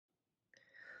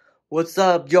What's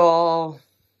up, y'all?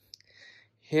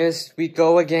 Here we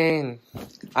go again.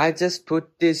 I just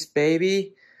put this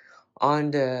baby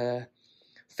on the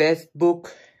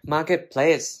Facebook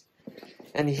marketplace,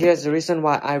 and here's the reason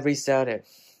why I resell it.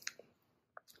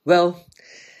 Well,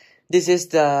 this is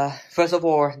the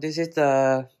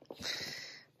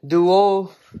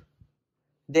duo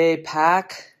day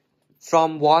pack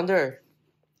from WANDRD.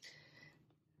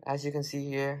 As you can see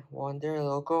here, WANDRD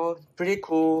logo, pretty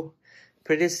cool,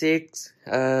 pretty sick.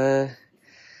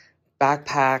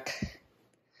 Backpack,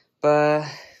 but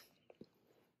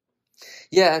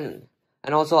yeah,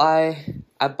 and also I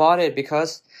bought it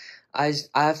because I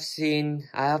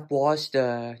have watched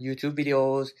the YouTube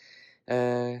videos,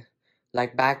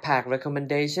 like backpack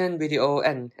recommendation video,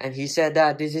 and he said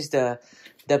that this is the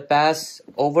best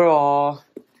overall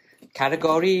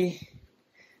category,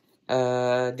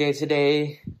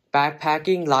 day-to-day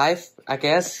backpacking life, I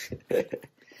guess.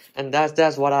 And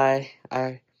that's what I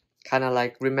kind of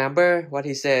like remember what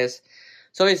he says.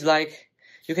 So it's like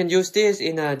you can use this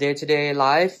in a day-to-day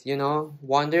life,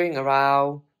 wandering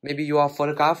around. Maybe you are a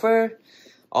photographer,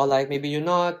 or like maybe you're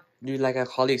not, you're like a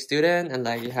college student, and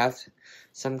like you have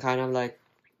some kind of like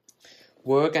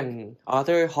work and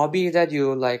other hobby that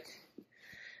you like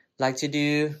to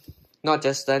do, not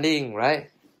just studying,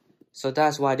 right? So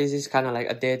that's why this is kind of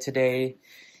like a day-to-day,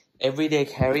 everyday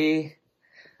carry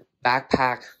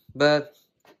backpack. But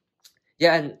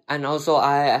yeah, and also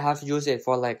I have used it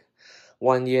for like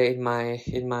 1 year in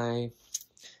my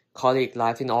college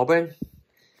life in Auburn,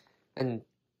 and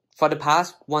for the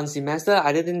past one semester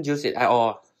I didn't use it at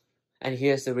all, and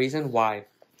here's the reason why.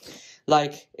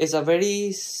 Like, it's a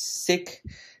very sick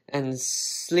and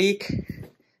sleek.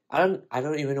 I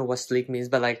don't even know what sleek means,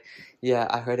 but like, yeah,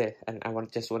 I heard it and I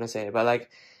just want to say it. But like,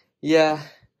 yeah,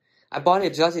 I bought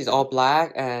it because it's all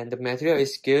black and the material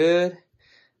is good.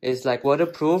 It's like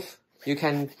waterproof. You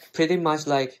can pretty much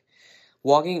like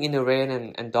walking in the rain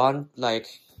and don't like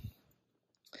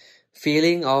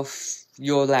feeling of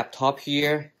your laptop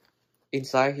here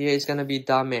inside here is gonna be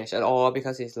damaged at all,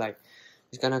 because it's like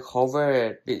it's gonna cover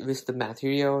it with the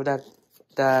material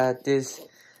that this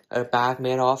bag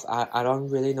made of. I don't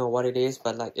really know what it is,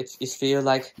 but like it feel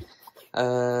like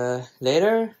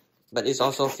leather, but it's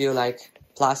also feel like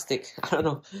plastic. I don't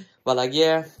know, but like,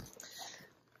 yeah.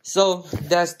 So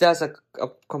there's a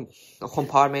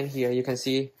compartment here, you can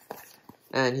see,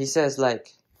 and he says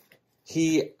like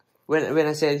when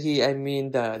I said he, I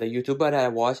mean the YouTuber that I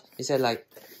watched. He said like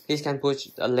he can put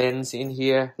a lens in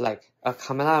here, like a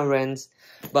camera lens,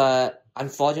 but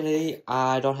unfortunately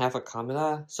I don't have a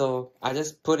camera, so I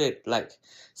just put it like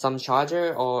some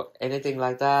charger or anything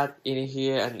like that in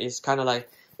here, and it's kind of like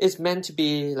it's meant to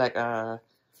be like a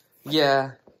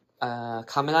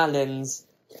camera lens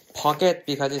pocket,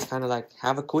 because it's kind of like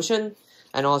have a cushion.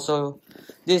 And also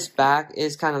this bag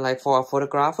is kind of like for a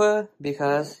photographer,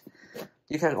 because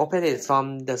you can open it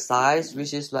from the sides,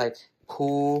 which is like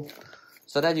cool,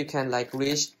 so that you can like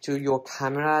reach to your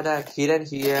camera that hidden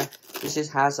here, which is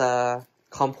has a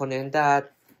component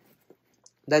that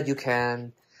you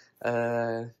can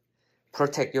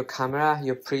protect your camera,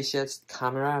 your precious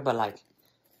camera. But like,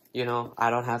 I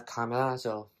don't have camera,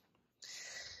 so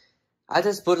I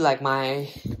just put like my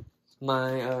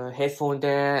headphone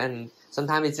there, and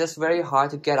sometimes it's just very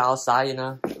hard to get outside,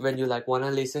 when you like want to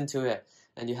listen to it,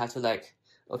 and you have to like,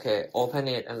 okay, open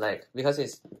it, and like, because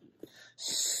it's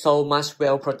so much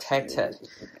well protected.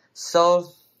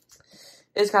 So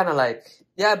it's kind of like,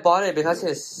 yeah, I bought it because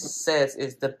it says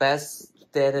it's the best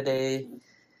day-to-day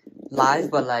life.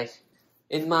 But like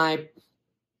in my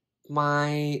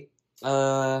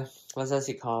what's that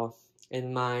it called,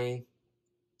 in my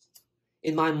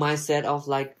mindset of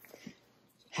like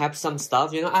have some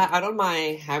stuff, I don't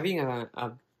mind having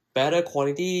a better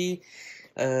quality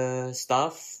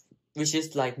stuff, which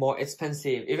is like more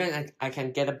expensive. Even I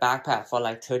can get a backpack for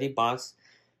like $30,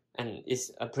 and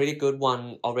it's a pretty good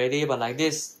one already. But like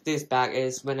this bag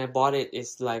is, when I bought it,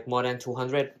 it's like more than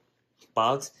 $200,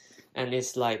 and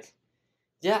it's like,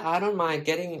 yeah, I don't mind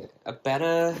getting a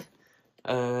better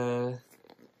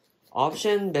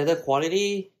option, better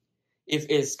quality, if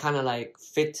it's kind of like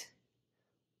fit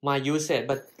my usage.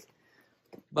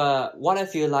 But what I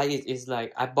feel like is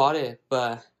like I bought it,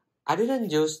 but I didn't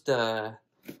use the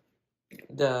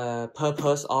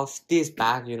purpose of this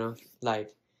bag,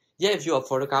 like, yeah, if you're a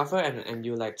photographer and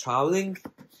you like traveling,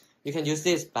 you can use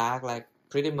this bag, like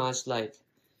pretty much like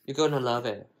you're gonna love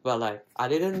it. But like I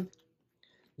didn't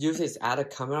use it as a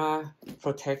camera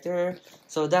protector,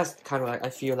 so that's kind of like I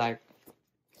feel like,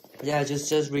 yeah,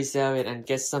 just resell it and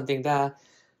get something that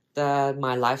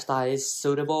my lifestyle is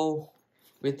suitable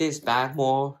with this bag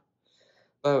more.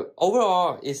 But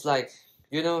overall, it's like,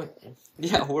 you know,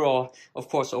 yeah, overall, of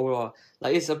course, overall,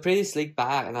 like it's a pretty sleek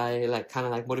bag, and I like kind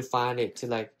of like modified it to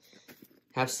like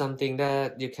have something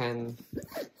that you can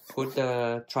put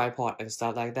the tripod and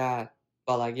stuff like that.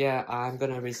 But like, yeah, I'm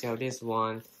gonna resell this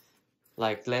one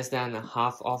like less than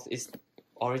half of its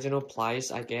original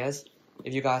price, I guess.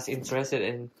 If you guys interested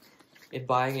in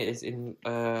buying it, it's in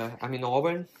I'm in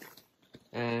Auburn,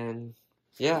 and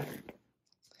yeah,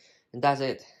 and that's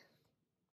it.